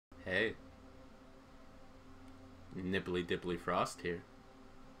Nipply Dipply Frost here.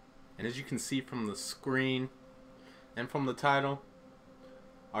 And as you can see from the screen and from the title,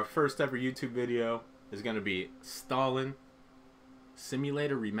 our first ever YouTube video is going to be Stalin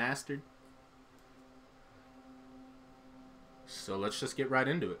Simulator Remastered. So let's just get right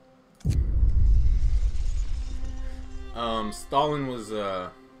into it. Stalin was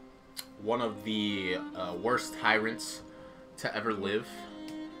one of the worst tyrants to ever live.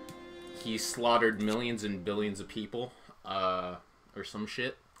 He slaughtered millions and billions of people, or some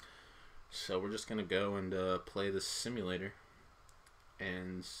shit. So we're just gonna go and play this simulator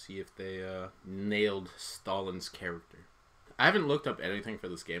and see if they nailed Stalin's character. I haven't looked up anything for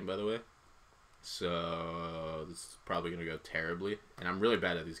this game, by the way, so this is probably gonna go terribly. And I'm really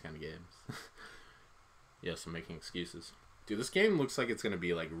bad at these kind of games. Yes, I'm making excuses. Dude, this game looks like it's gonna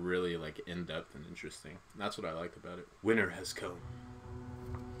be like really like in-depth and interesting. That's what I liked about it. Winter has come.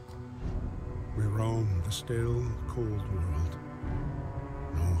 We roam the still, cold world.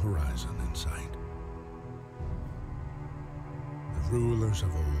 No horizon in sight. The rulers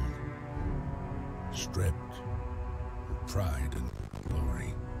of old, stripped of pride and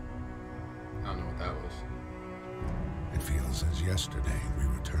glory. I don't know what that was. It feels as yesterday we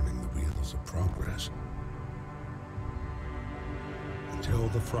were turning the wheels of progress. Until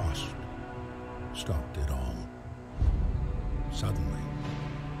the frost stopped it all. Suddenly,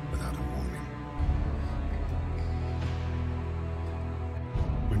 without a warning.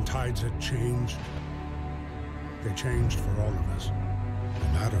 When tides had changed, they changed for all of us,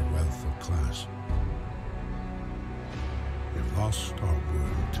 no matter wealth or class. We've lost our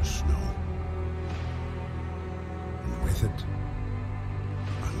world to snow. And with it,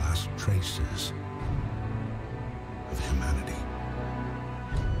 our last traces of humanity.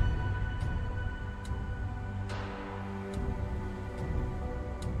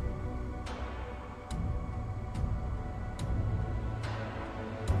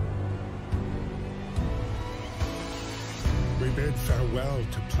 We bid farewell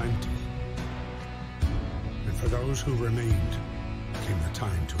to plenty, and for those who remained came the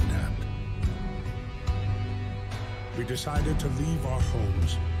time to adapt. We decided to leave our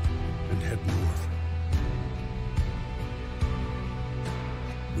homes and head north.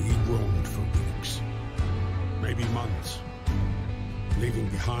 We roamed for weeks, maybe months, leaving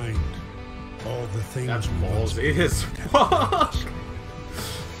behind all the things That's we once ballsy as fuck.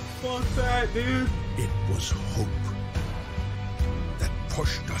 Fuck that, dude. It was hope that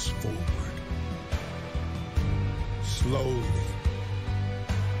pushed us forward. Slowly,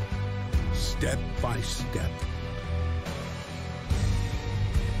 step by step.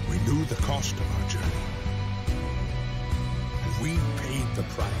 We knew the cost of our journey, and we paid the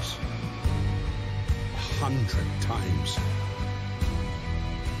price 100 times.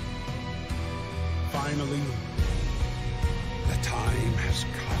 Finally, the time has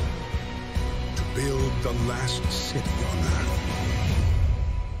come to build the last city on Earth.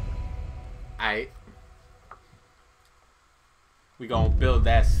 We gonna build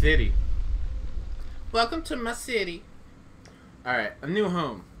that city. Welcome to my city. Alright, a new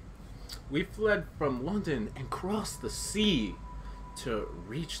home. We fled from London and crossed the sea to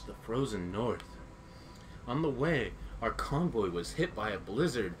reach the frozen north. On the way, our convoy was hit by a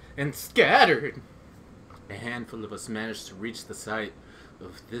blizzard and scattered. A handful of us managed to reach the site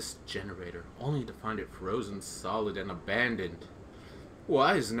of this generator, only to find it frozen solid and abandoned.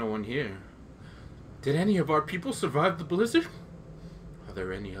 Why is no one here? Did any of our people survive the blizzard? Are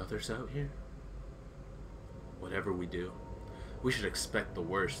there any others out here? Whatever we do, we should expect the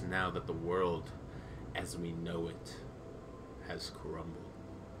worst now that the world, as we know it, has crumbled.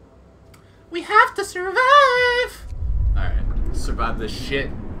 We have to survive! Alright, survive this shit.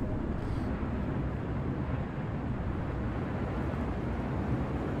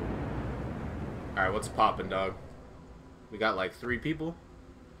 Alright, what's poppin', dog? We got like 3 people?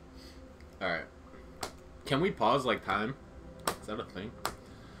 Alright. Can we pause like time? Is that a thing?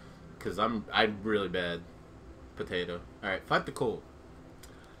 Because I'm really bad. Potato. Alright, fight the cold.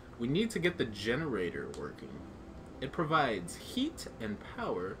 We need to get the generator working. It provides heat and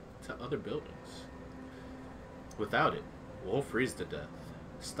power to other buildings. Without it, we'll freeze to death.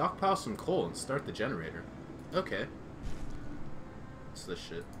 Stockpile some coal and start the generator. Okay. What's this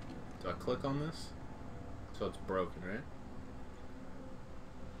shit? Do I click on this? So it's broken, right?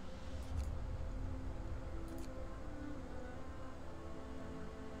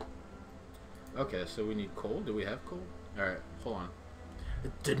 Okay, so we need coal. Do we have coal? Alright, hold on.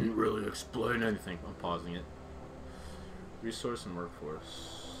 It didn't really explain anything. I'm pausing it. Resource and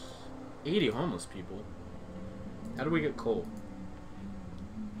workforce. 80 homeless people. How do we get coal?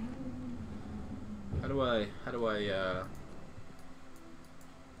 How How do I,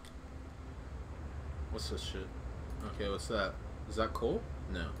 what's this shit? Okay, what's that? Is that coal?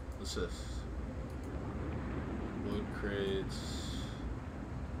 No. What's this? Wood crates.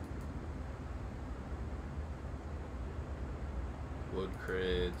 Wood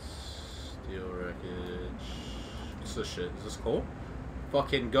crates. Steel wreckage. What's this shit? Is this coal?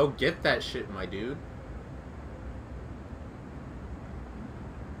 Fucking go get that shit, my dude.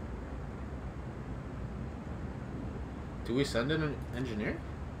 Do we send in an engineer?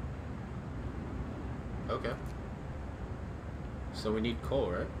 Okay. So we need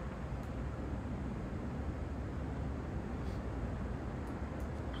coal, right?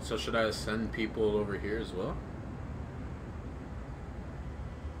 So should I send people over here as well?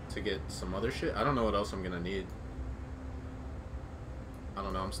 To get some other shit? I don't know what else I'm gonna need. I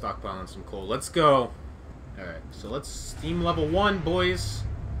don't know, I'm stockpiling some coal. Let's go! Alright, so let's steam level 1, boys!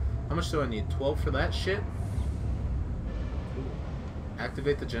 How much do I need? 12 for that shit?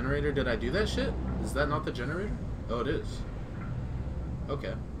 Activate the generator. Did I do that shit? Is that not the generator? Oh, it is.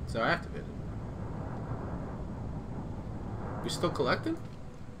 Okay, so I activated. We still collecting?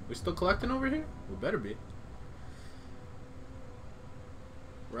 We still collecting over here? We better be.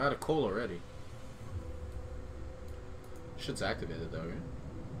 We're out of coal already. Shit's activated though,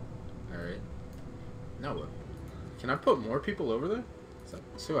 right? Alright. Now what? Can I put more people over there?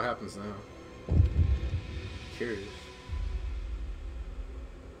 Let's see what happens now. Curious.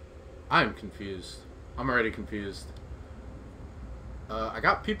 I'm confused. I'm already confused. I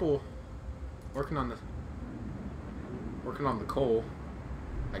got people working on the coal,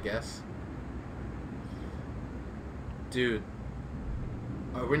 I guess. Dude,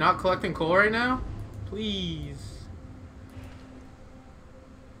 are we not collecting coal right now? Please.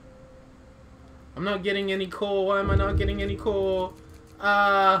 I'm not getting any coal. Why am I not getting any coal?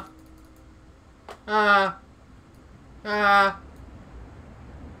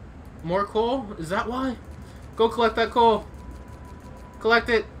 More coal? Is that why? Go collect that coal. Collect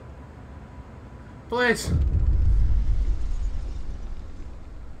it. Please.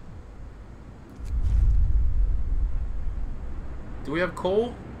 Do we have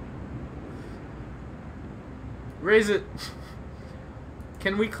coal? Raise it.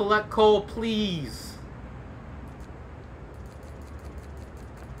 Can we collect coal, please?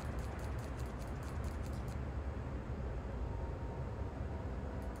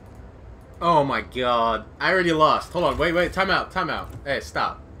 Oh my god. I already lost. Hold on. Wait. Time out. Time out. Hey,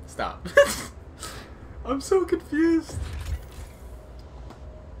 stop. Stop. I'm so confused.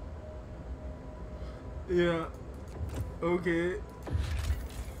 Yeah. Okay.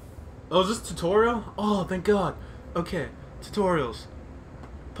 Oh, is this tutorial? Oh, thank god. Okay. Tutorials.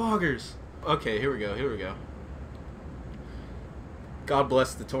 Poggers. Okay, here we go. Here we go. God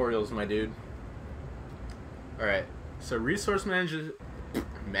bless tutorials, my dude. Alright. So, resource management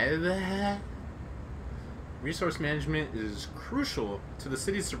is crucial to the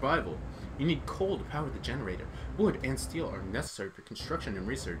city's survival. You need coal to power the generator. Wood and steel are necessary for construction and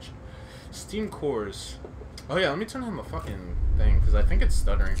research. Steam cores. Oh yeah, let me turn on the fucking thing, because I think it's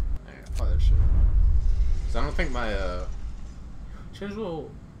stuttering. Alright, apply that shit. Because I don't think my, change will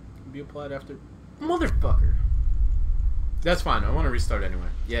be applied after... Motherfucker! That's fine, I want to restart anyway.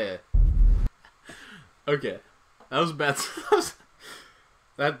 Yeah. Okay. That was bad.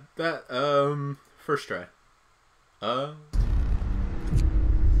 First try. Alright.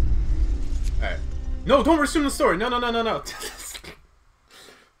 No, don't resume the story. No.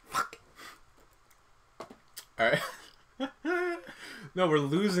 Fuck. Alright. No, we're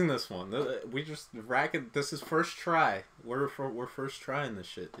losing this one. We just racket. This is first try. We're first trying this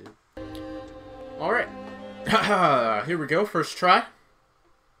shit, dude. Alright. Here we go. First try.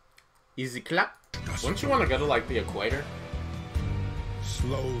 Easy clap. Wouldn't you want to go to, like, the equator?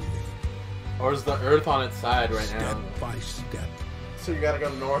 Slowly. Or is the Earth on its side right now? Step by step. So you gotta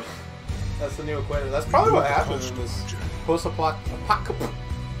go north. That's the new equator. That's probably what happened in this post-apocalypse.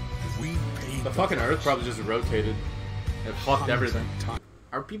 The fucking Earth probably just rotated and fucked everything.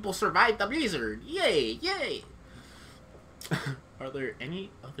 Our people survived the blizzard. Yay, yay! Are there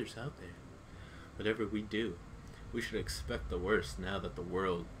any others out there? Whatever we do, we should expect the worst now that the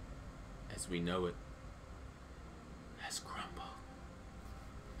world, as we know it, has crumbled.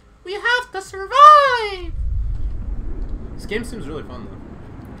 We have to survive! This game seems really fun, though.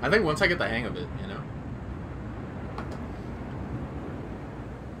 I think once I get the hang of it, you know?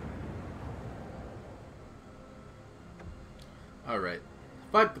 Alright.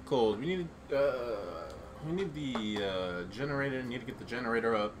 Fight the cold. We need the generator. Need to get the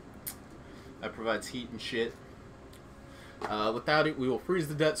generator up. That provides heat and shit. Without it, we will freeze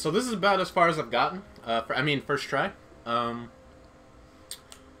to death. So this is about as far as I've gotten. First try.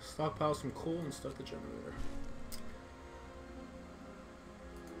 Stockpile some coal and start the generator.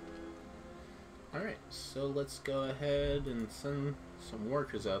 Alright, so let's go ahead and send some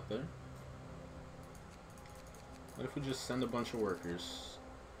workers out there. What if we just send a bunch of workers?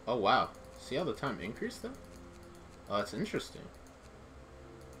 Oh wow. See how the time increased though? Oh, that's interesting.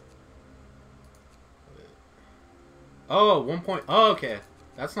 Oh, 1 point. Oh, okay.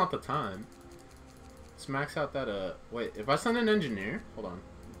 That's not the time. Let's max out that, wait, if I send an engineer? Hold on.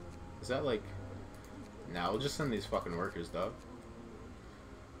 Is that like... Nah, we'll just send these fucking workers, dog.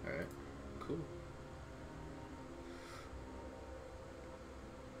 Alright. Cool.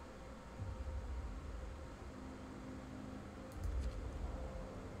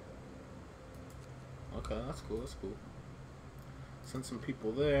 Okay, that's cool, that's cool. Send some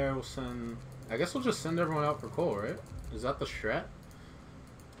people there, we'll send... I guess we'll just send everyone out for coal, right? Is that the strat?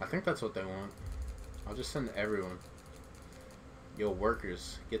 I think that's what they want. I'll just send everyone. Yo,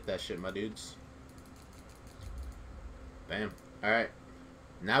 workers, get that shit, my dudes. Bam. Alright.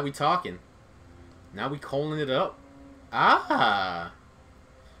 Now we talking. Now we coaling it up. Ah!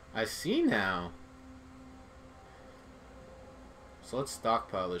 I see now. So let's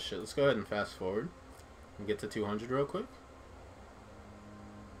stockpile this shit. Let's go ahead and fast forward. And get to 200 real quick.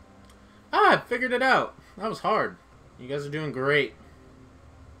 Ah, I figured it out. That was hard. You guys are doing great.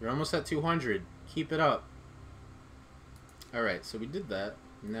 You're almost at 200. Keep it up. Alright, so we did that.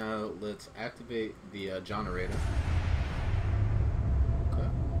 Now let's activate the generator. Okay.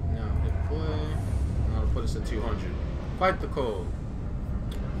 Now hit play. And that'll put us at 200. Fight the cold.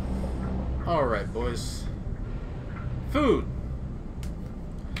 Alright, boys. Food.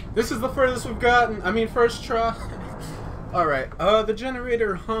 This is the furthest we've gotten. I mean, first try. Alright, the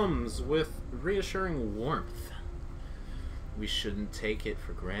generator hums with reassuring warmth. We shouldn't take it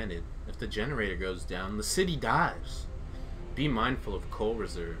for granted. If the generator goes down, the city dies. Be mindful of coal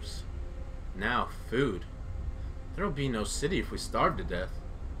reserves. Now, food. There will be no city if we starve to death.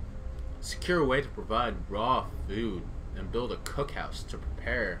 Secure a way to provide raw food and build a cookhouse to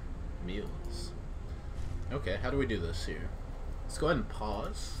prepare meals. Okay, how do we do this here? Let's go ahead and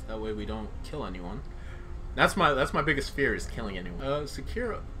pause. That way we don't kill anyone. That's my biggest fear, is killing anyone.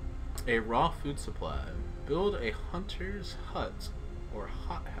 Secure a raw food supply. Build a hunter's hut or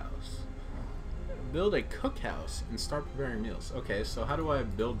hothouse. Build a cookhouse and start preparing meals. Okay, so how do I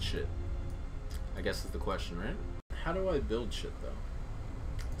build shit? I guess is the question, right? How do I build shit though?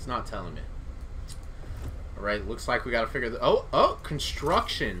 It's not telling me. Alright, looks like we gotta figure the oh,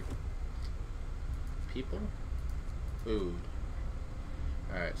 construction. People? Food.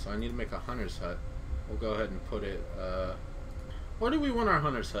 Alright, so I need to make a hunter's hut. We'll go ahead and put it, where do we want our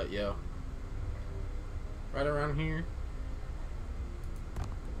hunter's hut, yo? Right around here?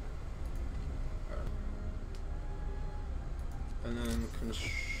 And then,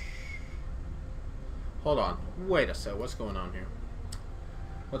 hold on. Wait a sec, what's going on here?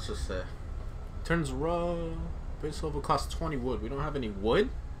 What's this say? Turns raw. Base level costs 20 wood. We don't have any wood?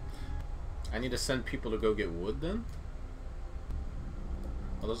 I need to send people to go get wood then?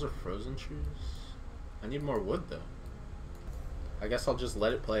 Oh, those are frozen trees? I need more wood though. I guess I'll just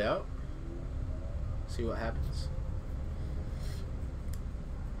let it play out. See what happens.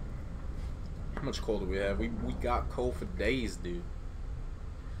 How much coal do we have? We got coal for days, dude.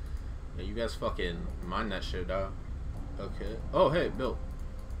 Yeah, you guys fucking mine that shit, dog. Okay. Oh, hey, Bill.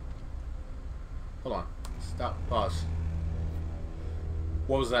 Hold on. Stop. Pause.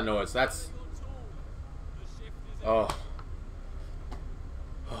 What was that noise? That's... Oh.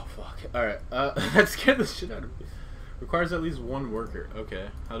 Oh, fuck. Alright. That scared the shit out of me. Requires at least one worker. Okay.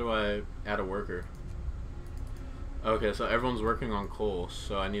 How do I add a worker? Okay, so everyone's working on coal,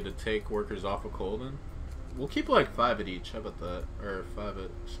 so I need to take workers off of coal then? We'll keep like 5 at each. How about that? Or 5 at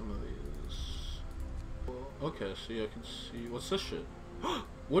some of these. Okay, see, I can see. What's this shit?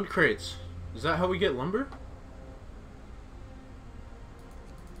 Wood crates. Is that how we get lumber?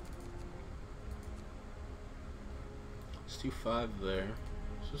 Let's do 5 there.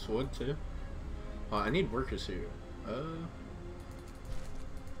 Is this wood too? Oh, I need workers here.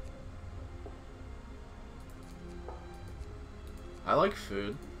 I like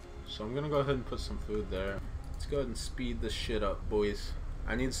food, so I'm gonna go ahead and put some food there. Let's go ahead and speed this shit up, boys.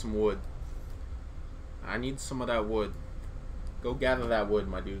 I need some wood. I need some of that wood. Go gather that wood,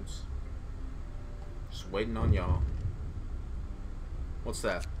 my dudes. Just waiting on y'all. What's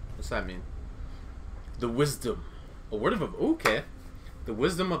that? What's that mean? The wisdom. A word of... Okay. The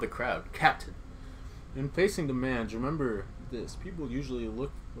wisdom of the crowd. Captain. In facing demands, remember this. People usually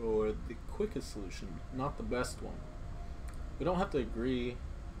look for the quickest solution, not the best one. We don't have to agree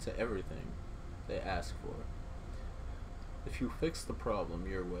to everything they ask for. If you fix the problem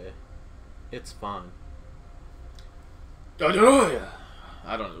your way, it's fine. I don't know.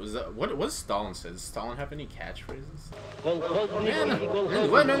 Was that what does Stalin say? Does Stalin have any catchphrases? Men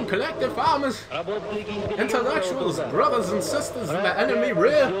and women, collective farmers, intellectuals, brothers and sisters in the enemy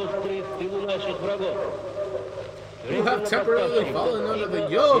rear, who have temporarily fallen under the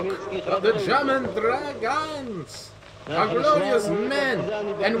yoke of the German dragons, are glorious men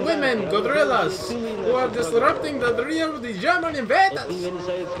and women, guerrillas, who are disrupting the rear of the German invaders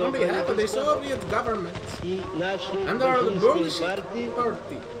on behalf of the Soviet government and the bullshit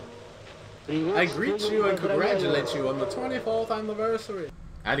party. I greet you and congratulate you on the 24th anniversary.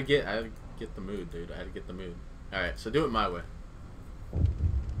 I had to get the mood, dude. I had to get the mood. Alright, so do it my way.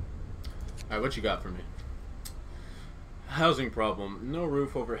 Alright, what you got for me? Housing problem. No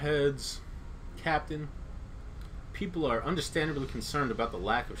roof over heads. Captain. People are understandably concerned about the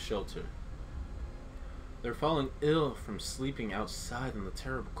lack of shelter. They're falling ill from sleeping outside in the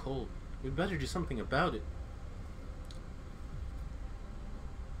terrible cold. We'd better do something about it.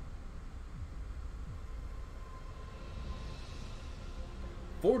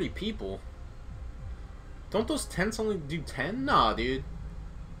 $40 people? Don't those tents only do 10? Nah, dude.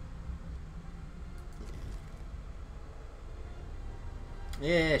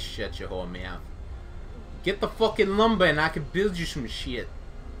 Yeah, shut your whole mouth. Get the fucking lumber and I can build you some shit.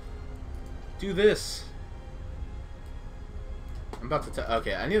 Do this. I'm about to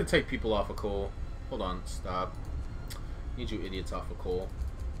okay, I need to take people off of coal. Hold on, stop. Need you idiots off of coal.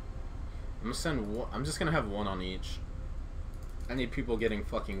 I'm gonna send one. I'm just gonna have one on each. I need people getting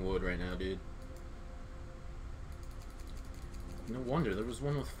fucking wood right now, dude. No wonder there was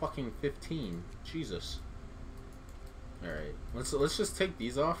one with fucking 15. Jesus. Alright, let's just take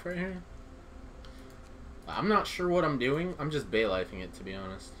these off right here. I'm not sure what I'm doing. I'm just baylifing it, to be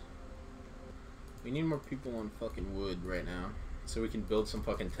honest. We need more people on fucking wood right now, so we can build some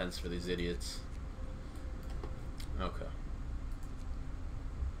fucking tents for these idiots. Okay.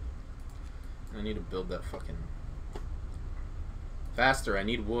 I need to build that fucking... Faster, I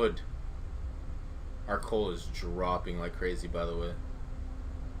need wood. Our coal is dropping like crazy, by the way.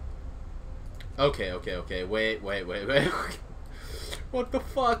 Okay. Wait. What the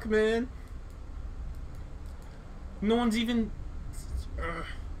fuck, man? No one's even...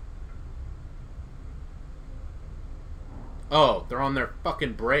 Oh, they're on their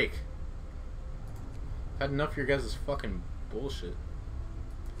fucking break. I've had enough of your guys' fucking bullshit.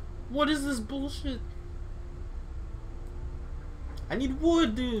 What is this bullshit? I need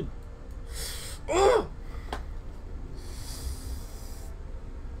wood, dude. Oh!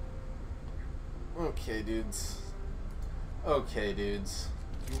 Okay, dudes. You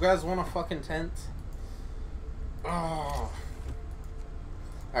guys want a fucking tent? Oh.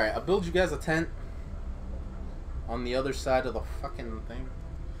 Alright, I'll build you guys a tent on the other side of the fucking thing.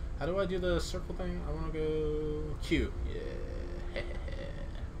 How do I do the circle thing? I want to go Q. Yeah.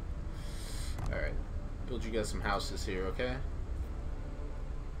 Alright. Build you guys some houses here, okay?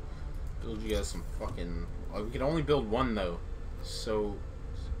 Build you guys some fucking... Oh, we can only build one, though. So,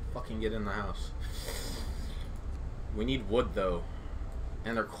 fucking get in the house. We need wood, though.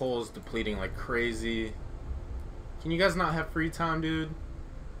 And our coal is depleting like crazy. Can you guys not have free time, dude?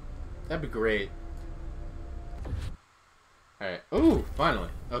 That'd be great. Alright. Ooh, finally.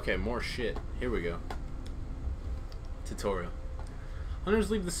 Okay, more shit. Here we go. Tutorial.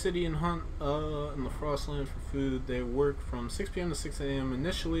 Hunters leave the city and hunt in the Frostland for food. They work from 6 p.m. to 6 a.m.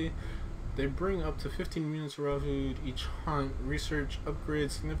 Initially, they bring up to 15 units of raw food each hunt. Research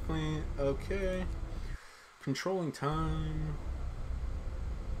upgrades significantly. Okay. Controlling time.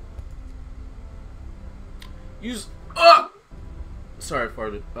 Use... Sorry, I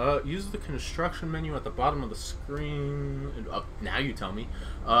farted. Use the construction menu at the bottom of the screen. Now you tell me.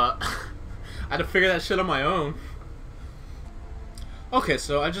 I had to figure that shit on my own. Okay,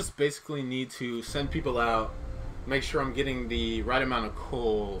 so I just basically need to send people out, make sure I'm getting the right amount of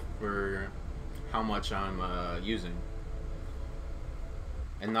coal for how much I'm using.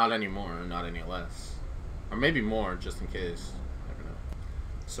 And not any more, not any less. Or maybe more, just in case. I don't know.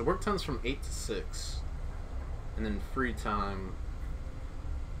 So work time's from 8 to 6. And then free time...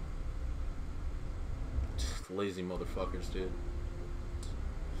 Lazy motherfuckers, dude.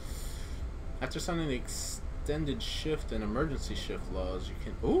 After signing the extended shift and emergency shift laws, you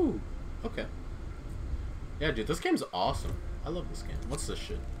can... Ooh! Okay. Yeah, dude, this game's awesome. I love this game. What's this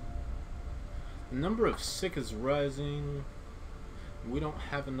shit? The number of sick is rising. We don't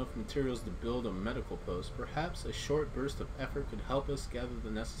have enough materials to build a medical post. Perhaps a short burst of effort could help us gather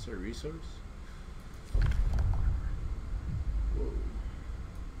the necessary resource?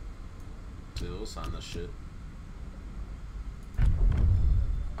 Dude, we'll sign this shit.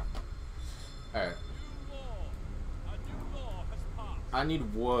 Alright. I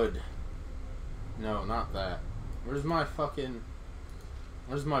need wood. No, not that. Where's my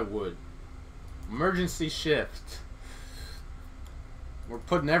wood? Emergency shift. We're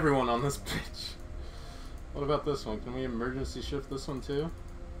putting everyone on this bitch. What about this one? Can we emergency shift this one too?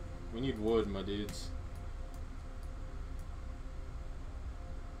 We need wood, my dudes.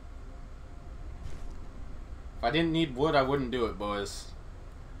 If I didn't need wood, I wouldn't do it, boys.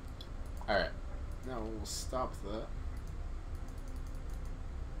 Alright. Now we'll stop that.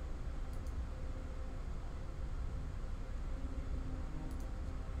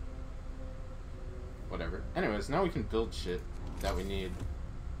 Whatever. Anyways, now we can build shit that we need.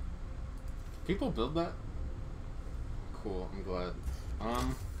 People build that? Cool, I'm glad.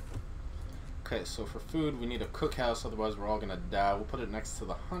 Okay, so for food, we need a cookhouse, otherwise we're all gonna die. We'll put it next to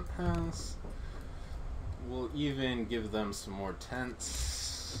the hunt house. We'll even give them some more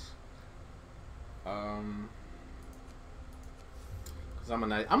tents. Cause I'm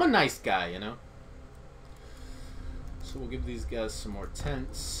a nice guy, you know? So we'll give these guys some more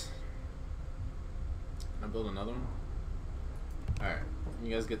tents. Can I build another one? Alright,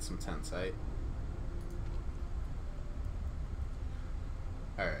 you guys get some tents, right?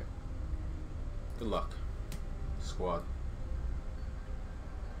 Alright. Good luck, squad.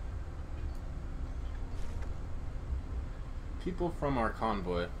 People from our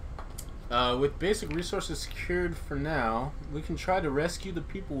convoy. With basic resources secured for now, we can try to rescue the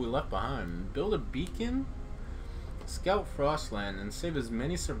people we left behind. Build a beacon, scout Frostland, and save as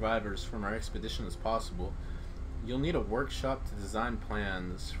many survivors from our expedition as possible. You'll need a workshop to design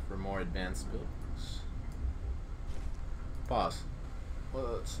plans for more advanced buildings. Pause.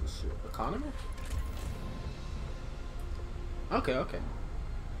 What's this shit? Economy? Okay, okay.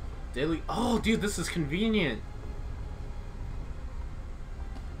 Daily. Oh, dude, this is convenient.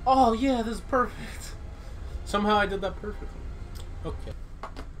 Oh, yeah, this is perfect. Somehow I did that perfectly. Okay.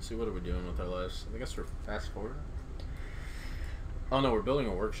 Let's see, what are we doing with our lives? I guess we're fast forward. Oh, no, we're building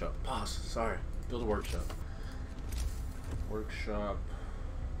a workshop. Pause. Sorry. Build a workshop. Workshop.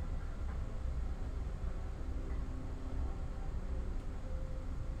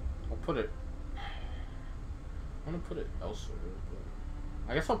 I'll put it... I want to put it elsewhere.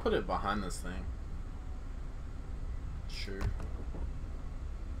 But I guess I'll put it behind this thing. Sure.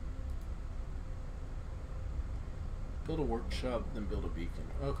 Build a workshop, then build a beacon.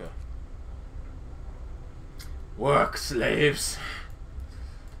 Okay. Work, slaves!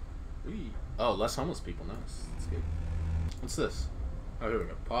 Wee. Oh, less homeless people. Nice. That's good. What's this? Oh, here we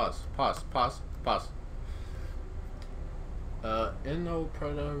go. Pause. Pause. Pause. Pause. Inno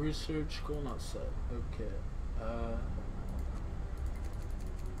Prada research goal not set. Okay.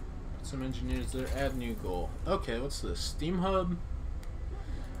 Put some engineers there. Add new goal. Okay, what's this? Steam hub.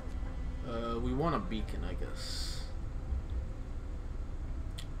 We want a beacon, I guess.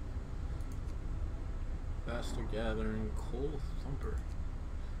 Faster gathering, coal thumper,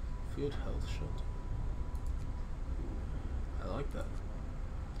 field health shelter. I like that.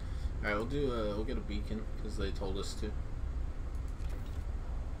 Alright, we'll do we'll get a beacon because they told us to.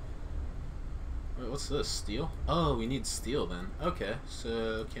 Wait, what's this? Steel? Oh, we need steel then. Okay,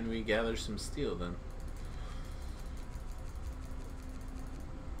 so can we gather some steel then?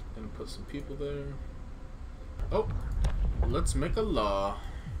 Gonna put some people there. Oh, let's make a law.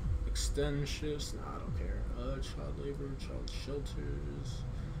 Extend shifts. Nah, I don't care. Child labor, child shelters,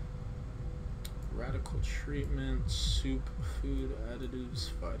 radical treatment, soup, food additives,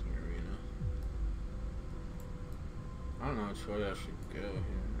 fighting arena. I don't know which way I should go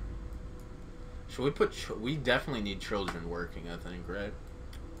here. Should we put? We definitely need children working. I think, right?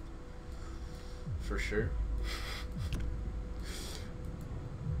 For sure.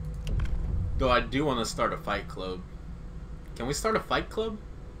 Though I do want to start a fight club. Can we start a fight club?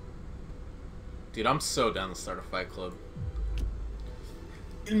 Dude, I'm so down to start a fight club.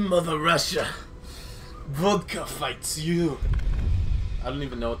 In Mother Russia, vodka fights you. I don't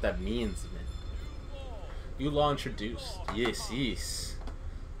even know what that means, man. New law introduced. Yes, yes.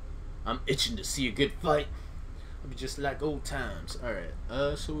 I'm itching to see a good fight. It'll be just like old times. Alright,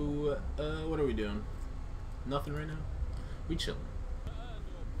 so, what are we doing? Nothing right now? We chilling.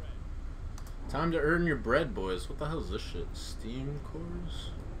 Time to earn your bread, boys. What the hell is this shit? Steam cores?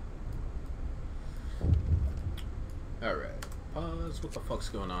 Alright, pause. What the fuck's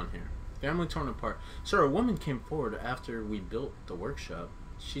going on here? Family torn apart. Sir, a woman came forward after we built the workshop.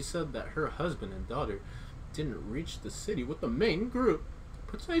 She said that her husband and daughter didn't reach the city with the main group.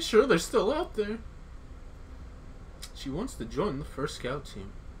 But they sure they're still out there. She wants to join the first scout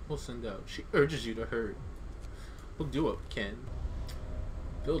team. we'll send out. She urges you to hurry. We'll do what we can.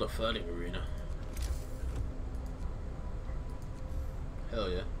 Build a fighting arena. Hell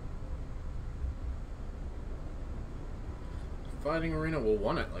yeah. Fighting arena, we'll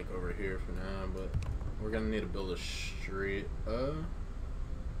want it like over here for now, but we're gonna need to build a street. I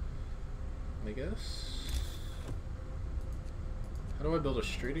guess. How do I build a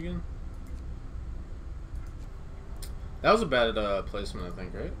street again? That was a bad placement, I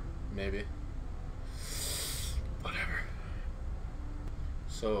think, right? Maybe. Whatever.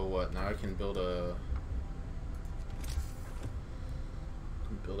 So what? Now I can build a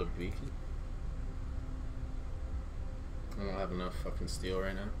beacon. I don't have enough fucking steel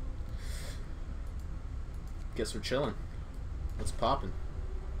right now. Guess we're chilling. What's poppin'?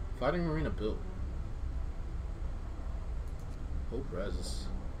 Fighting arena built. Hope rises.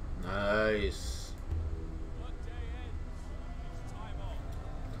 Nice.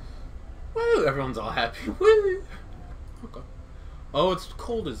 Woo! Everyone's all happy. Woo! Okay. Oh, it's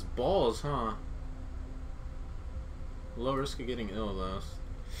cold as balls, huh? Low risk of getting ill, though.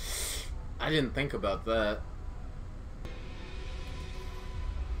 I didn't think about that.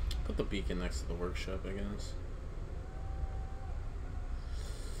 Put the beacon next to the workshop, I guess.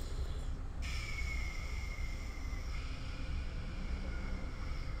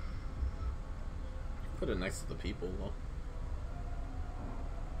 Put it next to the people, though.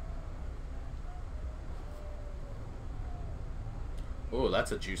 Oh,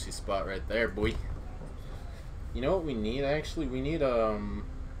 that's a juicy spot right there, boy. You know what we need, actually? We need, can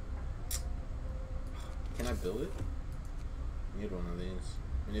I build it? We need one of these.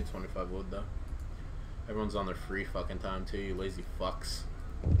 We need 25 wood, though. Everyone's on their free fucking time, too, you lazy fucks.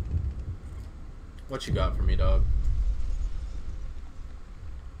 What you got for me, dog?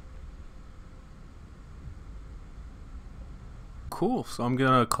 Cool, so I'm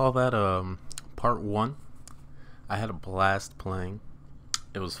gonna call that, part 1. I had a blast playing.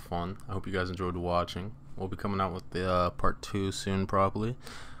 It was fun. I hope you guys enjoyed watching. We'll be coming out with the part 2 soon, probably.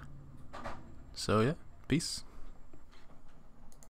 So yeah, peace.